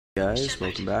Guys, Shepard,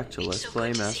 welcome back to it's Let's so Play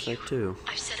good to Mass see Effect you. 2.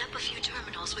 I've set up a few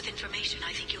terminals with information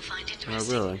I think you'll find Oh,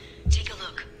 interesting. really? Take a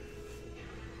look.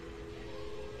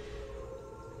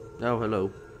 Oh, hello.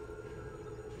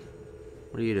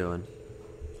 What are you doing?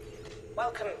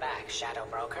 Welcome back, Shadow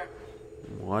Broker.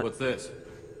 What? What's this?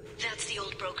 That's the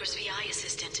old broker's VI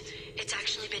assistant. It's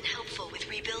actually been helpful with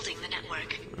rebuilding the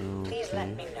network. Please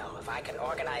let me know if I can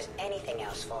organize anything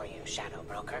else for you, Shadow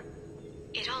Broker.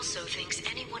 It also thinks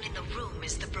anyone in the room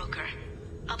is the broker.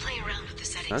 I'll play around with the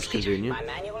settings That's later. convenient. My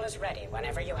manual is ready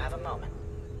whenever you have a moment.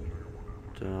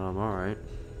 Alright.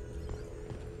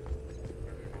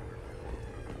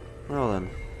 Well then.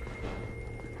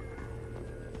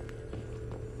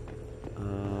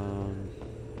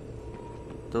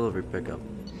 Delivery pickup.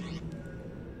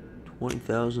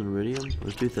 20,000 iridium?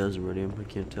 Or 2,000 iridium? I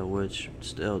can't tell which.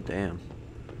 Still, damn.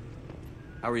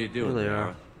 How are you doing, Here they Liara?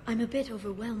 are. I'm a bit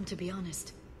overwhelmed, to be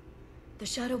honest. The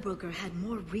Shadow Broker had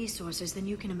more resources than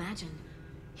you can imagine.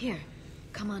 Here,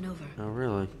 come on over. Oh,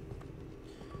 really?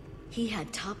 He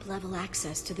had top-level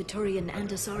access to the Turian and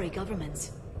Asari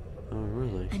governments, Oh,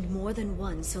 really? and more than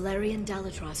one Solarian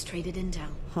Dalatros traded intel.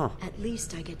 Huh. At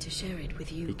least I get to share it with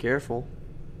Be you. careful.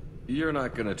 You're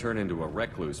not gonna turn into a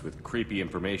recluse with creepy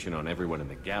information on everyone in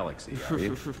the galaxy, are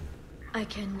you? I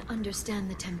can understand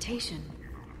the temptation.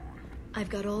 I've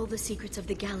got all the secrets of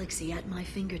the galaxy at my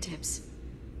fingertips.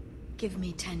 Give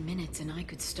me 10 minutes and I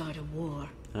could start a war.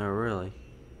 Oh, really?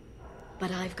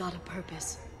 But I've got a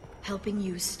purpose. Helping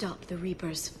you stop the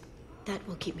Reapers. That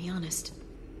will keep me honest.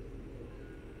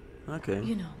 Okay.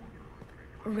 You know,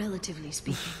 relatively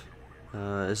speaking.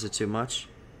 Is it too much?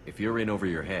 If you're in over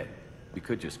your head, we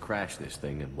could just crash this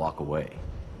thing and walk away.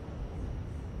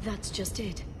 That's just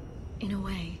it. In a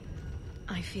way,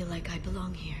 I feel like I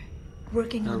belong here.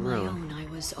 Working on my really? own, I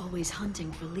was always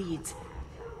hunting for leads.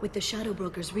 With the Shadow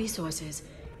Broker's resources,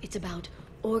 it's about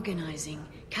organizing,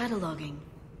 cataloging.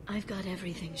 I've got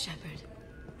everything, Shepard.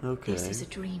 Okay. This is a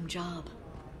dream job.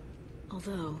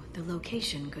 Although, the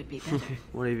location could be better.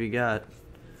 What have you got?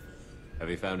 Have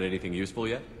you found anything useful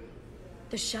yet?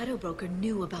 The Shadow Broker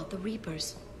knew about the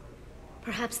Reapers.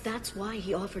 Perhaps that's why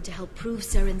he offered to help prove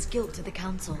Saren's guilt to the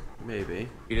Council. Maybe.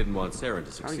 He didn't want Saren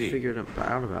to How you succeed. figured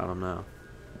out about him now?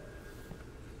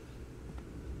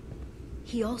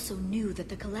 He also knew that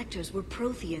the Collectors were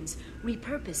Protheans,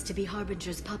 repurposed to be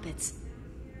Harbinger's puppets.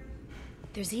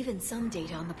 There's even some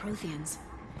data on the Protheans.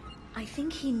 I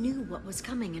think he knew what was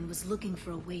coming and was looking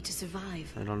for a way to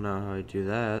survive. I don't know how I do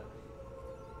that.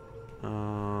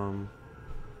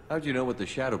 How'd you know what the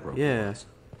Shadow Broker Yeah. was?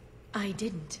 I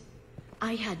didn't.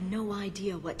 I had no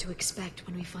idea what to expect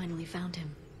when we finally found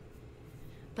him.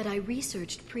 But I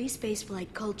researched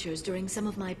pre-spaceflight cultures during some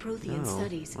of my Prothean Oh,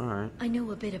 studies. alright. I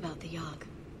know a bit about the Yogg.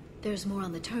 There's more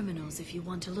on the terminals if you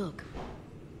want to look.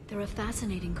 They're a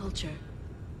fascinating culture,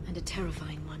 and a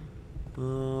terrifying one.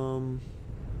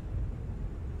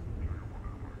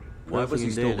 Why was he Nothing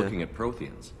in still data. looking at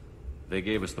Protheans? They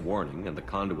gave us the warning and the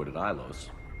conduit at Ilos,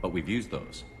 but we've used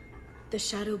those. The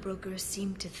Shadow Broker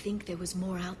seemed to think there was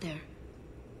more out there.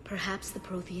 Perhaps the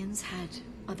Protheans had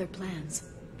other plans.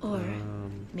 Or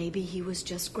maybe he was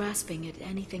just grasping at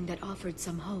anything that offered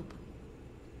some hope.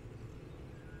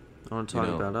 I want to talk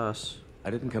You know- about us. I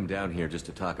didn't come down here just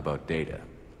to talk about data.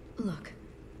 Look,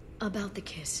 about the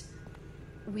kiss.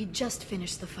 We just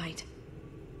finished the fight.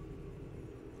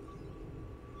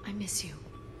 I miss you,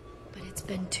 but it's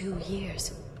been 2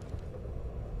 years.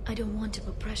 I don't want to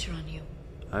put pressure on you.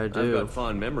 I I've do. got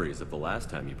fond memories of the last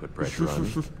time you put pressure on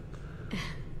me.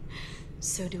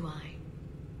 So do I.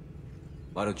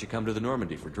 Why don't you come to the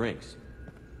Normandy for drinks?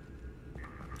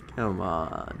 Come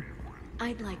on.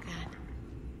 I'd like that.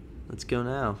 Let's go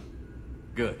now.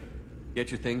 Good. Get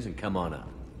your things and come on up.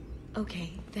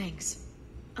 Okay, thanks.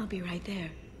 I'll be right there.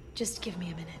 Just give me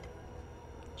a minute.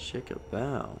 Shake a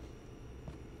bow.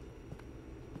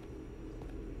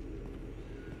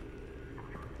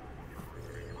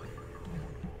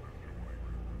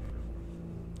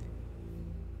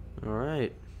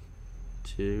 Alright.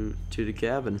 To the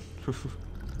cabin.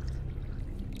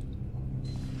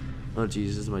 Oh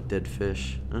Jesus, this is my dead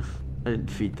fish. I didn't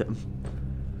feed them.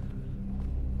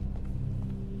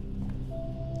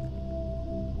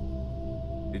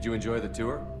 Did you enjoy the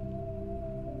tour?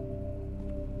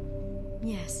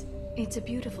 Yes, it's a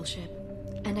beautiful ship.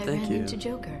 And I Thank ran you. into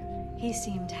Joker. He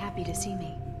seemed happy to see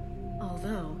me.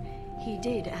 Although, he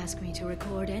did ask me to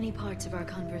record any parts of our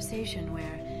conversation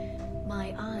where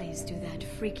my eyes do that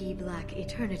freaky black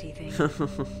eternity thing.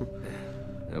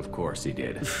 Of course he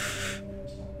did.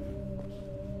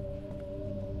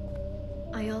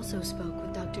 I also spoke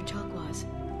with Dr. Chakwas.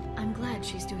 I'm glad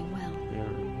she's doing well.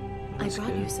 Yeah, I that's brought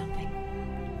good. you something.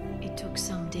 took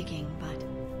some digging, but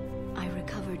I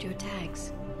recovered your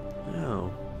tags. Oh.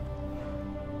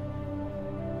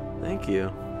 Thank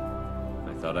you.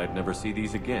 I thought I'd never see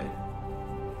these again.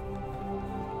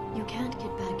 You can't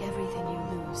get back everything you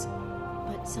lose,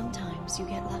 but sometimes you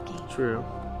get lucky. True.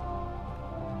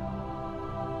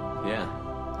 Yeah,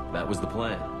 that was the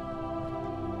plan.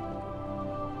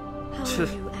 How are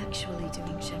you actually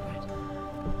doing, Shepard?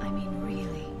 I mean,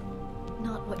 really.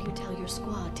 Not what you tell your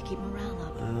squad to keep morale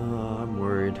up. I'm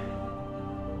worried.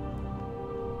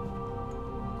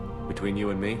 Between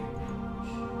you and me, I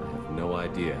have no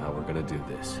idea how we're gonna do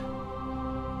this.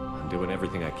 I'm doing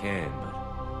everything I can,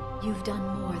 but... You've done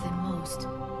more than most.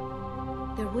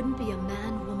 There wouldn't be a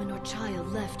man, woman, or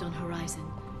child left on Horizon,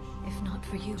 if not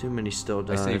for you. Too many still I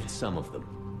died. saved some of them.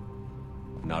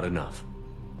 Not enough.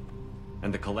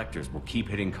 And the collectors will keep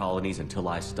hitting colonies until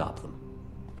I stop them.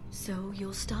 So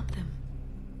you'll stop them.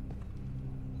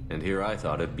 And here I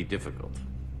thought it'd be difficult.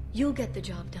 You'll get the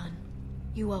job done.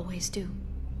 You always do.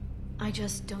 I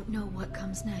just don't know what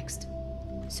comes next.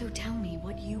 So tell me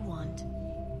what you want.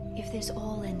 If this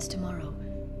all ends tomorrow,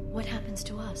 what happens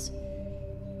to us?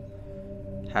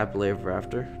 Happily ever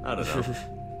after? I don't know.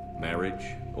 Marriage,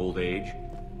 old age,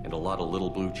 and a lot of little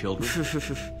blue children.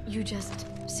 You just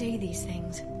say these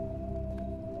things.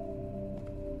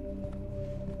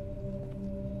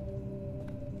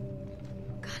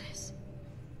 Goddess,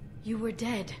 you were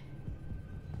dead.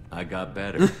 I got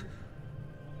better.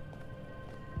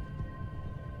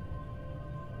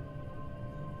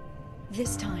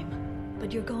 This time,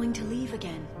 but you're going to leave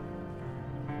again.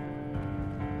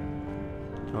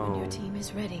 When your team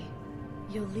is ready,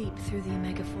 you'll leap through the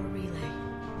Omega-4 relay.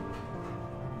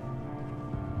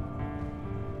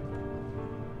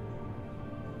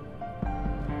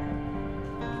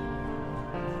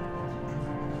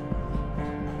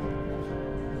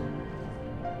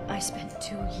 I spent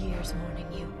 2 years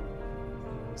mourning you.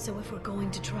 So if we're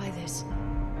going to try this,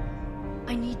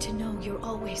 I need to know you're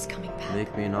always coming back.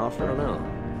 Make me an I offer. don't know.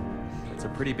 It's a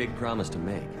pretty big promise to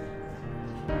make.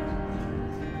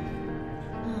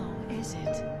 Oh, is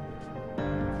it?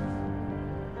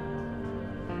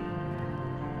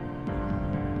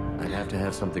 I'd have to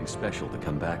have something special to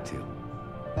come back to.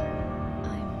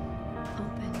 I'm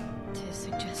open to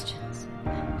suggestions.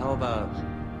 How about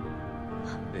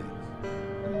this?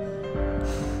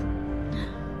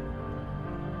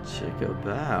 Chico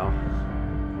bow.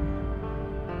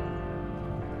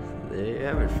 There you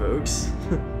have it, folks.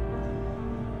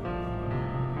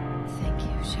 Thank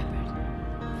you, Shepard,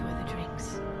 for the drinks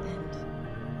and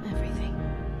everything.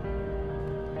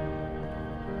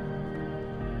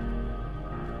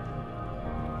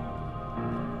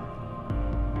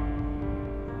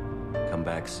 Come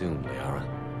back soon, Liara.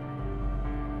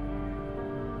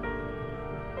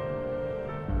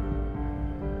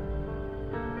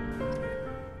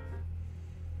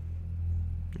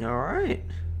 All right.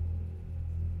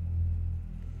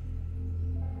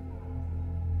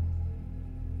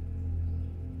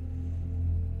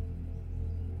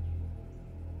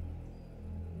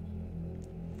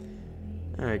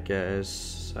 Alright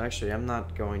guys, actually I'm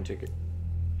not going to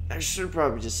I should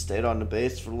probably just stayed on the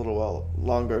base for a little while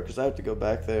longer because I have to go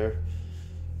back there.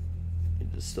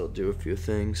 Need to still do a few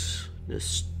things.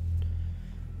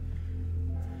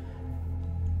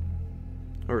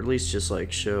 Or at least just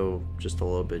like show just a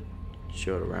little bit,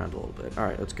 show it around a little bit.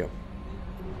 Alright, let's go.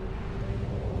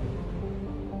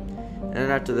 And then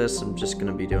after this I'm just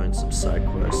gonna be doing some side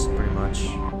quests pretty much.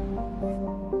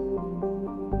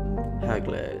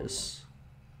 Hagles.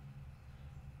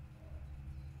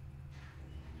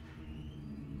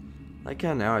 Like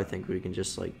how now I think we can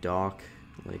just like dock,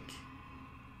 like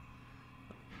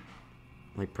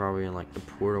probably in like the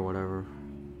port or whatever.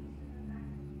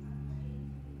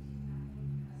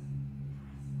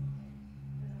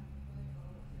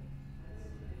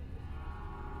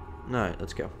 Alright,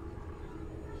 let's go.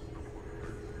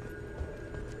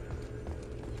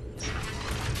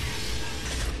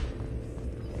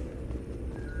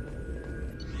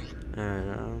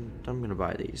 Alright, I'm gonna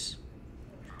buy these.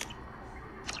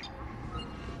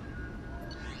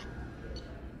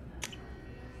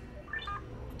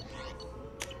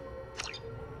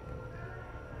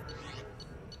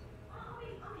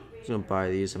 I'm gonna buy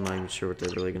these. I'm not even sure what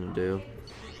they're really gonna do.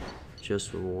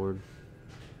 Just reward.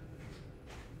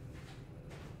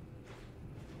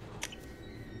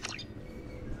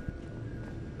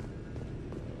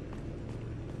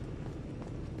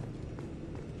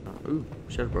 Ooh,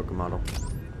 Shadow Broker model.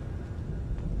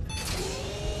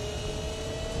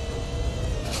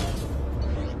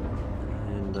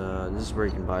 And this is where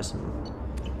you can buy some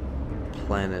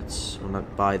planets. Well,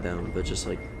 not buy them, but just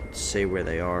like say where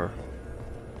they are.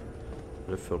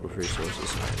 They're filled with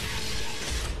resources.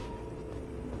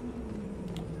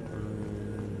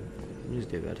 Just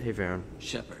do that. Hey, Varen.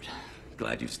 Shepard,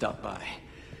 glad you stopped by.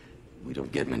 We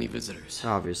don't get many visitors.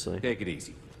 Obviously. Take it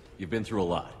easy. You've been through a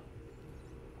lot.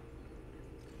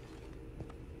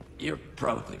 You're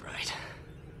probably right.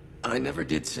 I never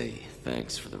did say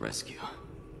thanks for the rescue.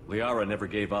 Liara never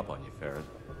gave up on you, Farron.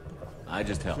 I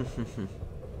just helped.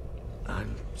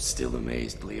 I'm still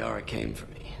amazed Liara came for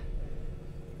me.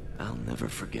 I'll never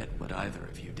forget what either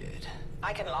of you did.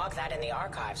 I can log that in the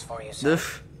archives for you, sir.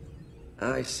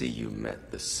 I see you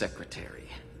met the secretary.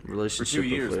 For Relationship 2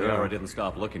 years, with Liara didn't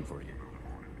stop looking for you.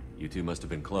 You two must have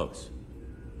been close.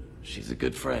 She's a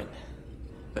good friend.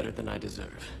 Better than I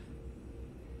deserve.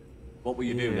 What will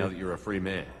you do now that you're a free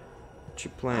man? What's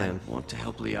your plan? I want to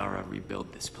help Liara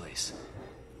rebuild this place.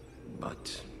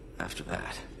 But after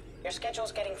that... Your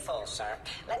schedule's getting full, sir.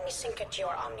 Let me sync it to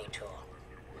your Omni tool.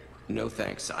 No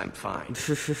thanks, I'm fine.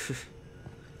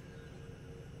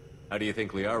 How do you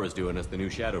think Liara's doing as the new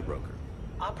Shadow Broker?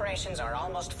 Operations are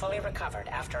almost fully recovered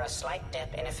after a slight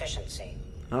dip in efficiency.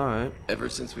 Alright. Ever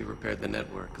since we repaired the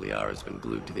network, Liara's been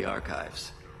glued to the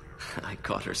archives. I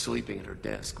caught her sleeping at her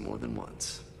desk more than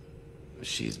once.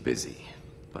 She's busy,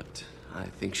 but I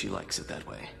think she likes it that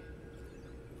way.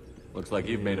 Looks like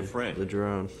you've made a friend. The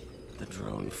drone. The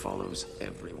drone follows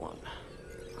everyone.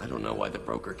 I don't know why the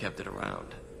broker kept it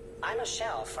around. I'm a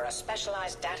shell for a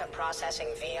specialized data processing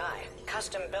VI,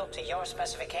 custom built to your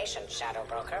specifications, Shadow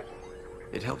Broker.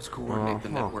 It helps coordinate the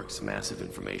network's massive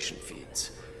information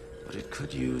feeds, but it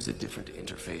could use a different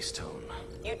interface tone.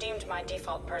 You deemed my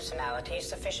default personality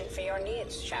sufficient for your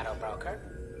needs, Shadow Broker.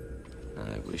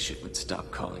 I wish it would stop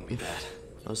calling me that.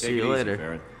 I'll Take see you it easy, later.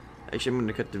 Farron. Actually, I'm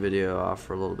gonna cut the video off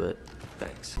for a little bit.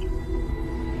 Thanks.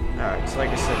 Alright, so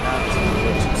like I said, now it's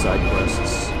gonna do some side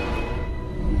quests.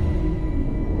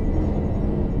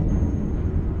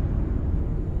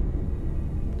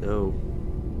 Oh.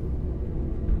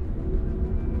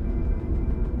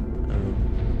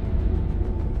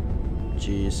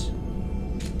 Jeez.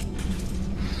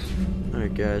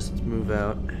 Alright guys, let's move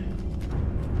out.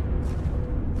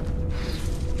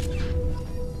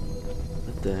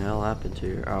 What the hell happened to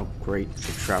you? Oh great,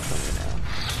 we're trapped on it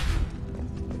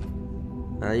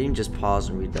now. You can just pause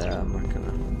and read that. I'm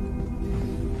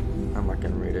not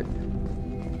gonna read it.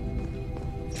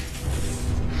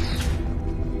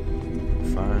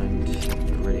 Find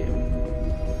Iridium.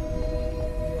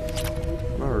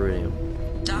 More Iridium.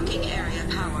 Docking area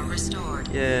power restored.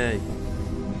 Yay.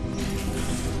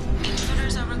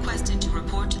 Intruders are requested to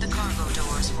report to the cargo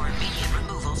doors for immediate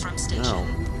removal from station. No.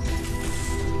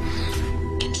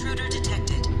 Intruder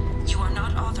detected. You are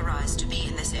not authorized to be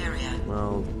in this area.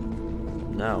 Well,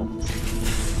 no.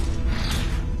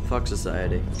 Fuck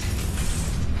society.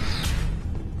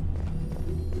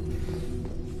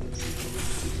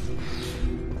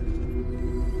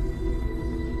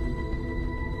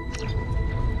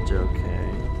 It's okay.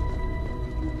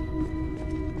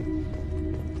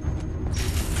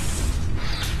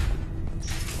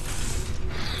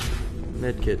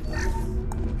 Medkit.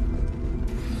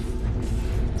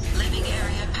 Living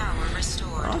area power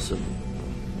restored. Awesome.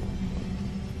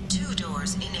 2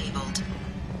 doors enabled.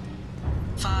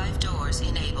 5 doors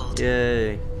enabled.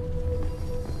 Yay.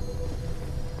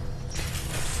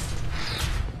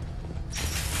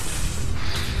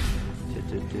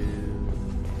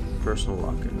 Personal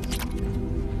locker.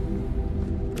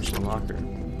 Personal locker.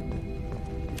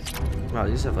 Wow,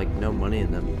 these have like no money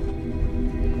in them.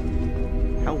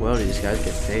 How well do these guys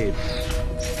get paid?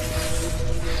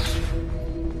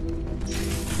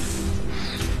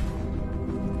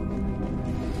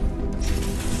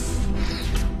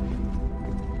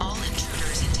 All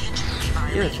intruders intentionally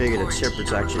violating Yeah, I figured that quarantine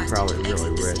Shepard's are actually requested probably to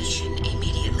really exit the rich. station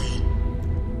immediately.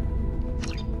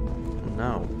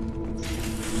 No.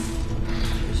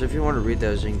 So if you want to read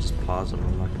those, you can just pause them.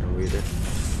 I'm not going to read it.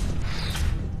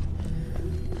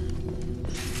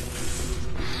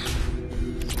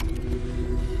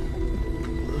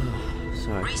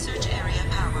 Sorry. Research area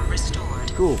power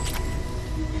restored. Cool.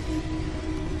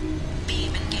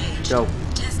 Beam engaged. Go.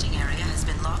 Testing area has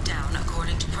been locked down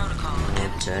according to protocol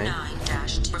Okay.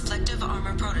 M29-2. Reflective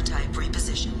armor prototype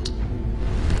repositioned.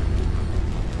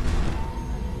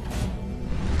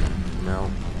 No.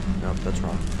 Nope, that's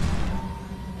wrong.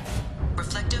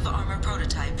 Reflective armor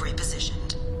prototype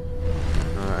repositioned.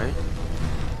 Alright.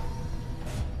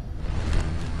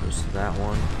 Goes to that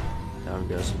one. That one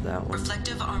goes to that one.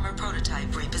 Reflective armor prototype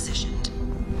repositioned.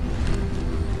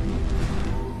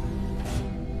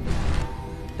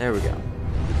 There we go.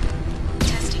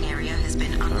 Testing area has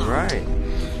been unlocked. Alright.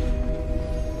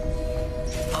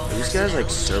 All Are these guys like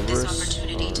personnel take this Cerberus?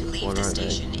 opportunity to leave What the are they?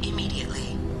 station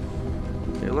immediately.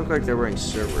 They look like they're wearing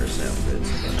Cerberus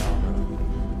outfits, but I don't know.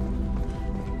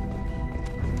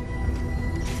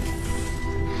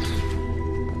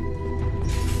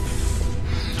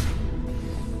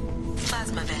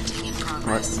 Plasma venting in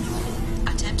progress.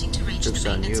 Attempting to reach Joke's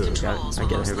the on maintenance you. controls I will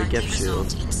get a most heavy likely gift shield.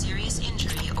 result in serious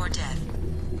injury or death.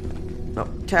 Oh,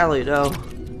 Tally, no.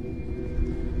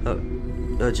 Oh,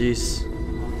 oh, jeez.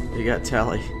 You got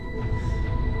Tally.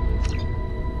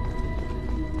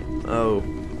 Oh.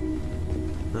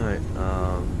 Alright,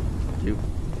 you.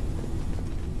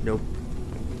 Nope.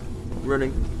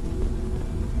 Running.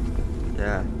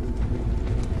 Yeah.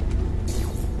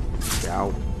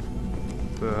 Ow.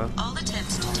 All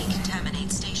attempts to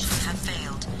decontaminate station have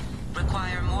failed.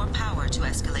 Require more power to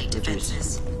escalate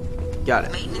defenses. Got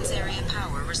it. Maintenance area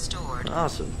power restored.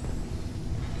 Awesome.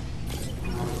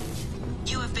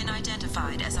 You have been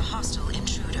identified as a hostile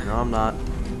intruder. No, I'm not. I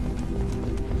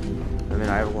mean,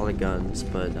 I have a lot of guns,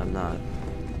 but I'm not.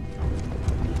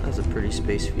 That's a pretty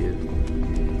space view.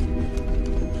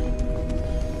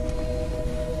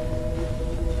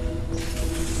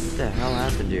 What the hell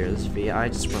happened here? This VI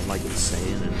just went like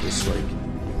insane and just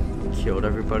like killed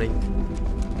everybody.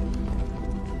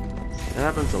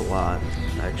 That happens a lot,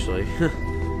 actually.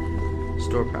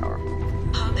 Store power.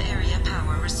 Hub area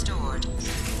power restored.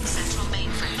 Central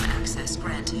mainframe access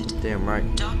granted. Damn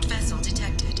right. Docked vessel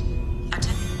detected.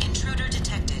 Intruder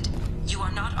detected. You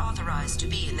are not authorized to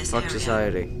be in this Fuck area.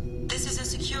 society. This is a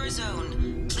secure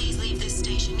zone. Please leave this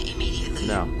station immediately.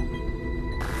 No.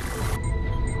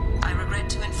 I regret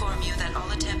to inform you that all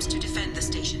attempts to defend the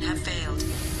station have failed.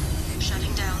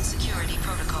 Shutting down security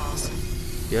protocols.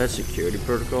 Yeah, security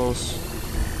protocols.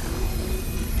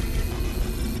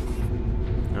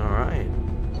 Alright.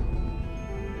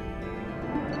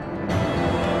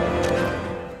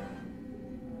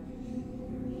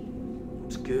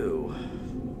 Let's go.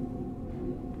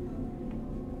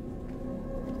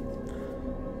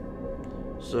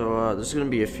 So, there's gonna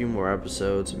be a few more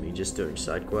episodes of me just doing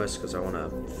side quests because I want to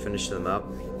finish them up.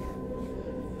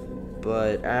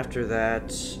 But after that,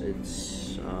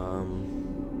 it's,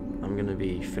 I'm gonna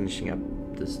be finishing up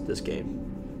this game.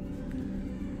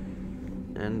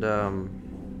 And,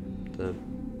 the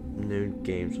new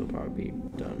games will probably be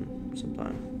done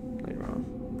sometime later on.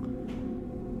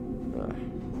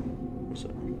 What's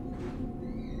up?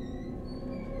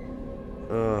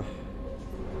 I'm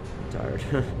tired.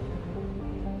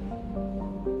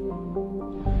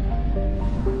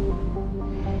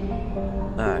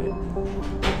 Alright.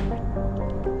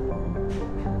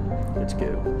 Let's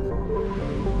go.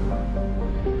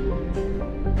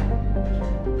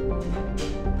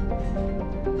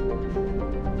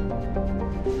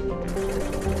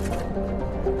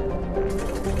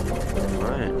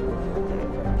 Alright.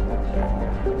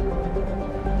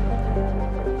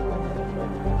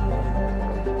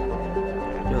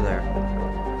 Go there.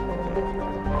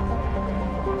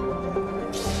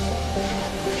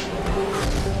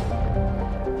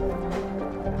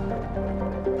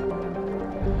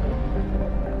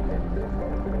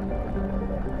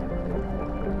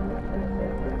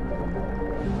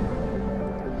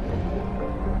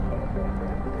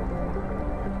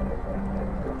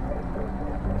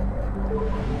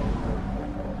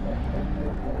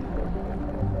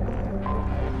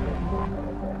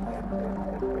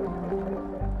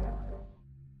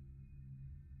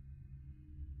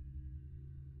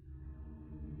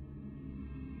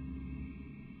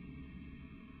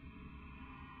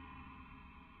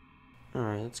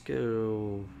 Alright, let's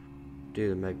go do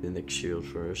the magnetic shield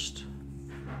first.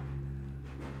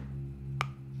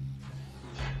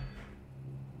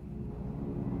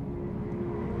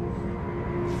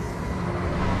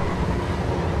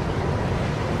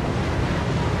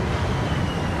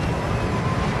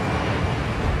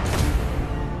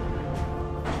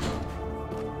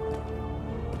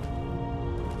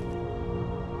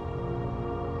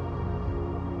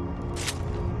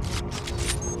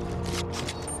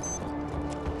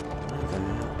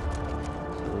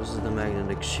 This is the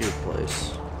magnetic shield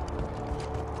place.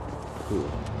 Cool.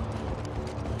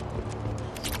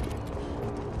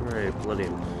 Alright, bloody.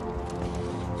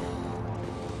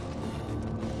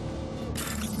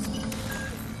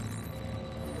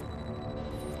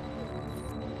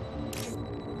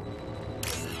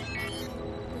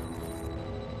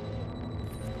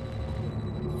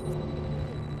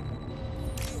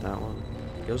 That one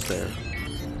goes there.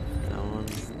 That one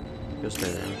goes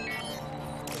there.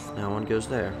 That one goes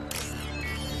there.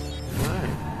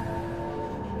 Alright.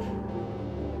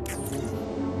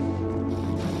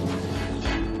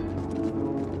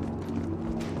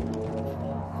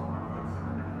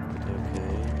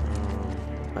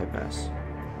 pass.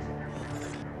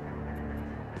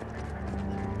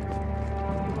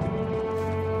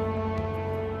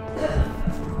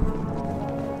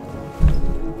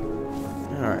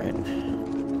 Alright.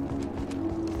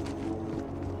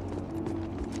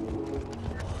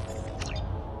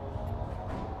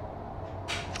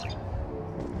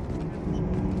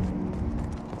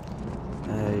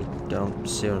 I don't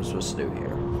see what I'm supposed to do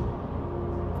here.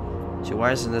 See,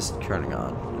 why isn't this turning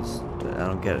on? I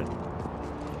don't get it.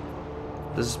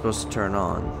 This is supposed to turn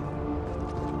on.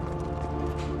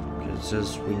 It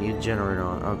says we need a generator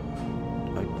on. Oh,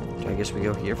 I guess we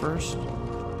go here first?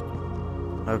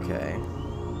 Okay.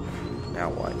 Now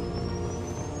what?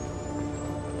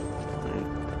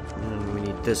 And we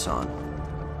need this on.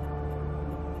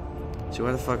 See,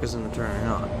 why the fuck isn't it turning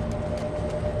on?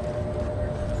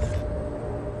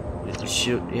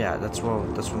 Shoot, yeah, that's what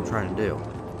I'm trying to do.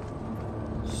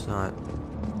 It's not.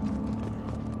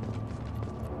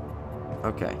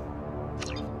 Okay.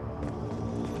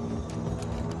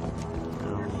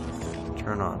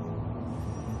 Turn on.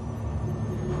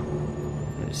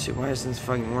 See, why isn't this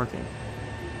fucking working?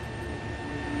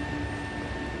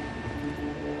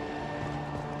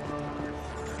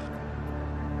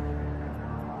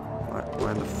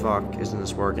 Why the fuck isn't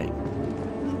this working?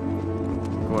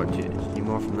 What, do you need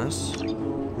more from this?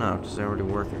 No, because they're already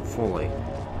working fully.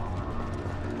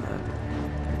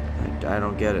 I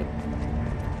don't get it.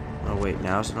 Oh wait,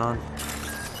 now it's not on?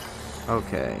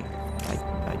 Okay.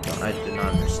 I did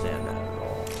not understand that at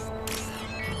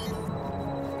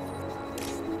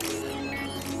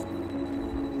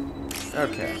all.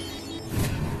 Okay.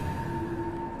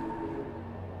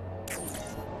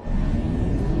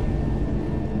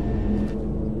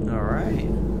 Alright.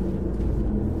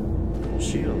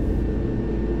 Shield.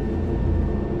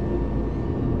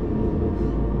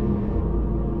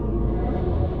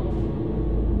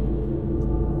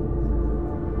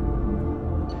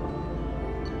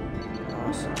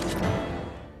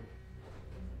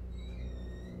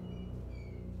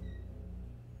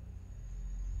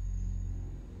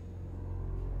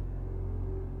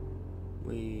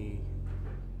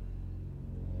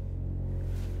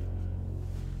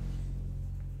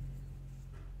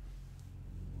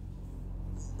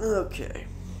 Okay.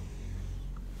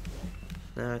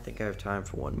 Now I think I have time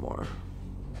for one more.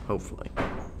 Hopefully.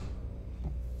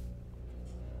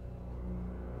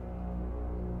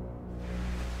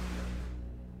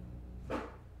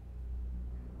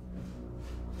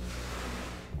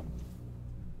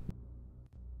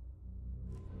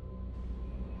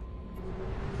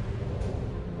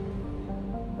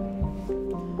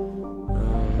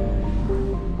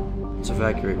 Let's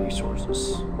evacuate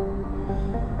resources.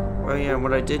 Well, yeah,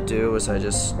 what I did do was I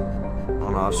just,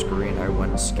 on off screen, I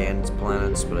went and scanned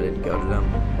planets, but I didn't go to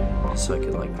them, so I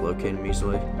could, like, locate them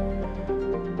easily.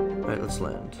 Alright, let's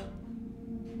land.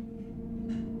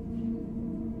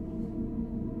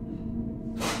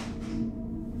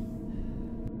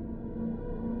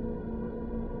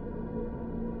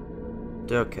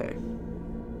 Okay.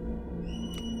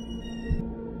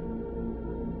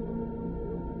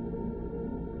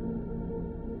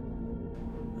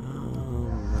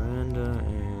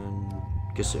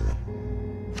 Kasumi.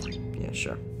 Yeah,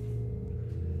 sure.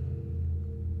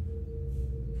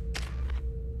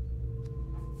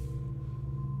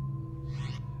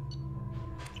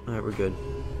 Alright, we're good.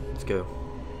 Let's go.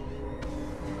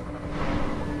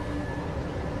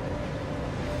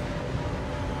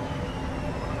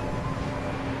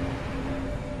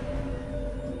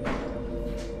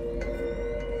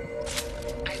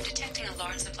 I'm detecting a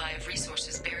large supply of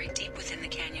resources buried deep within the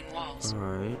canyon walls.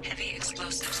 Alright. Heavy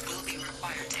explosives will be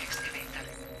required to excavate them.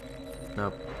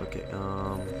 Nope. Okay,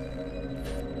 well,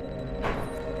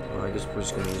 I guess we're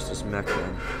just gonna use this mech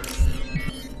then.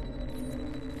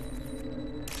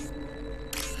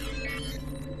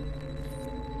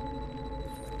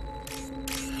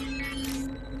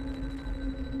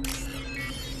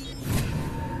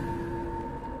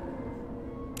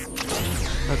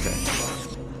 Okay.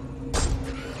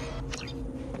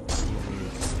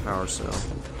 Power cell.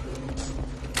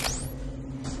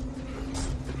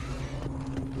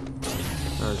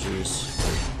 Oh jeez.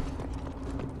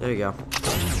 There you go.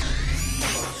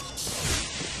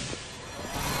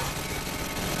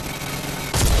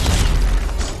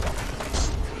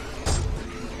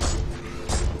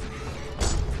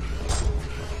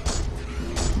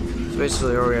 So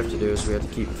basically all we have to do is we have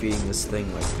to keep feeding this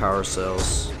thing like power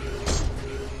cells.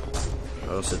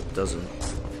 Or else it doesn't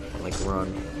like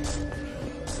run.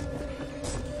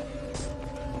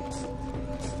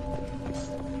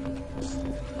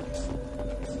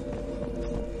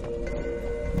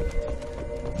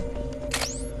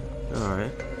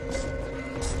 Alright.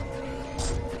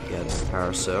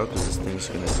 power cell because this thing's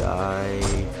gonna die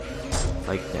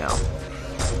like now.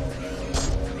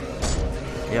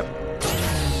 Yep.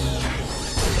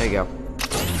 There you go.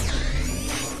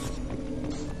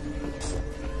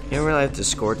 You don't really have to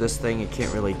escort this thing. It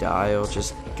can't really die. It'll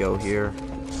just go here.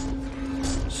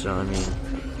 So I mean.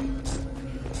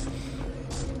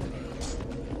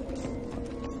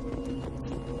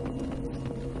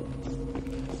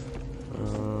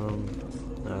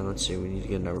 Let's see, we need to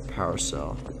get another power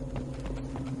cell.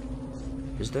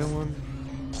 Is there one?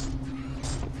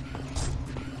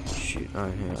 Shoot,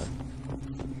 oh, hang on.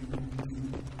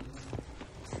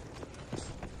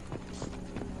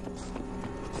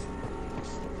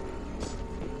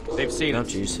 They've seen Oh, us.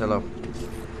 jeez, hello.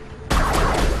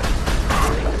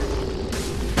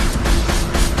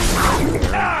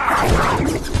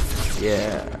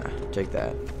 Yeah, take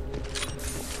that.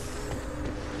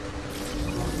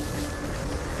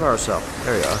 Power cell.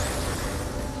 There you are.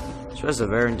 Stress the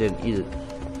Varian didn't eat it.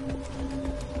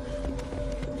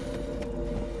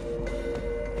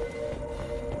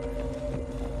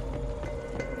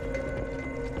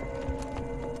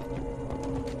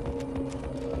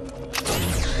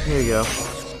 Here you go.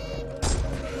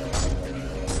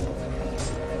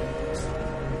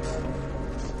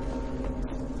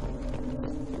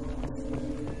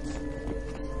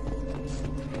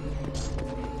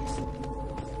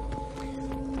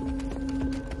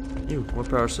 Ew, what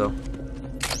power cell?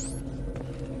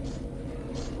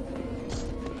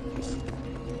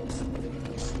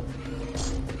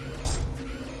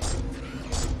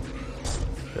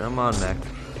 Come on, Mac.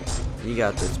 You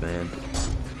got this, man.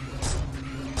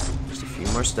 Just a few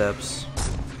more steps.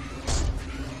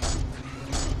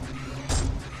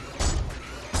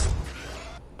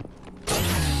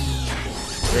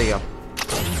 There you go.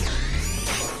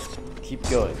 Keep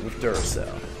going with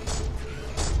Duracell.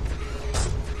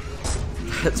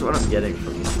 That's what I'm getting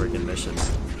from this freaking mission.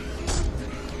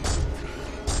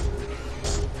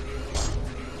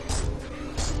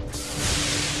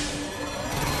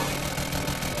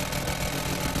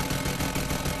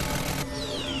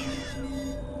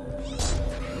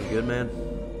 You good, man?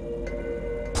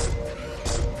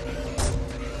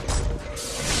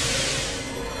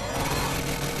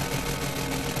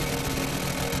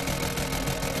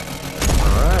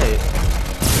 Alright.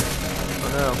 Oh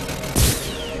no.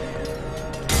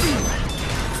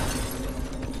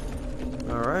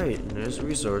 Alright, and there's the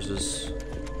resources.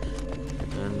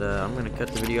 And I'm going to cut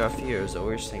the video off here. As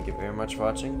always, thank you very much for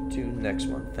watching. To the next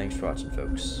one. Thanks for watching,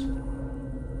 folks.